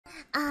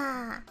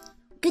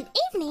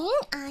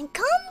and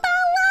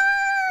konbanwa!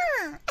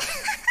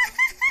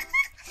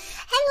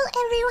 Hello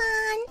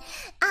everyone!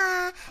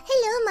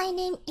 Hello, my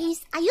name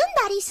is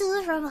Ayunda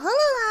Risu from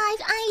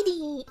Hololive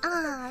ID.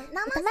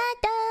 Hello.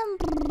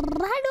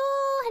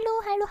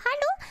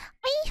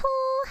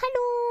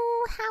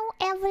 How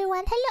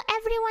everyone? Hello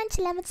everyone,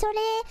 selamat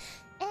sore.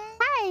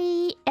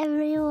 Hi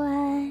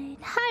everyone.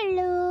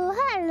 Hello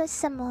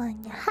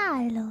semuanya.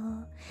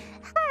 Hello.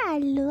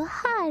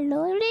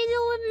 Really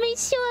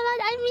miss you a lot.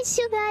 I miss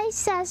you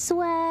guys as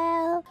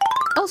well.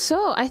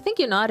 Also, I think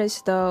you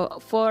noticed though,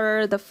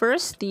 for the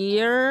first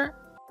year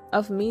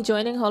of me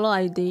joining Holo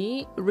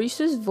ID,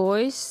 Risu's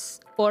voice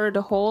for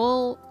the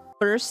whole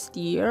first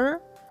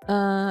year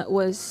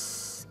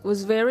was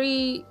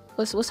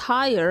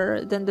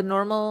higher than the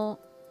normal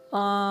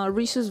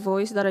Risu's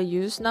voice that I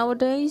use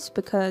nowadays,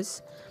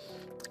 because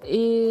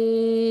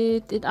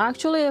it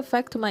actually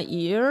affects my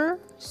ear.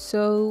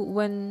 So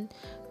when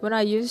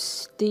I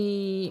use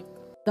the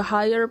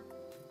higher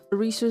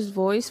Risu's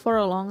voice for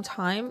a long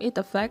time, it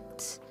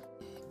affects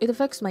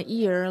my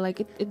ear. Like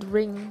it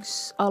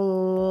rings a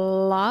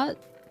lot.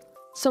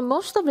 So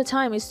most of the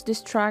time it's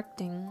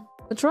distracting.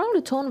 Controlling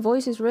the tone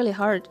voice is really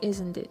hard,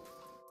 isn't it?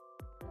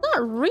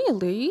 Not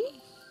really.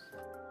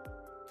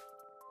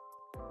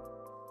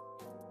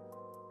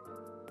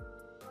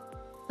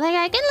 Like,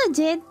 I can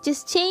legit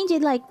just change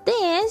it like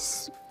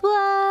this,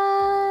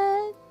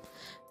 but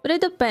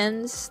it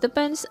depends.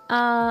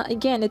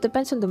 Again, it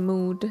depends on the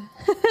mood.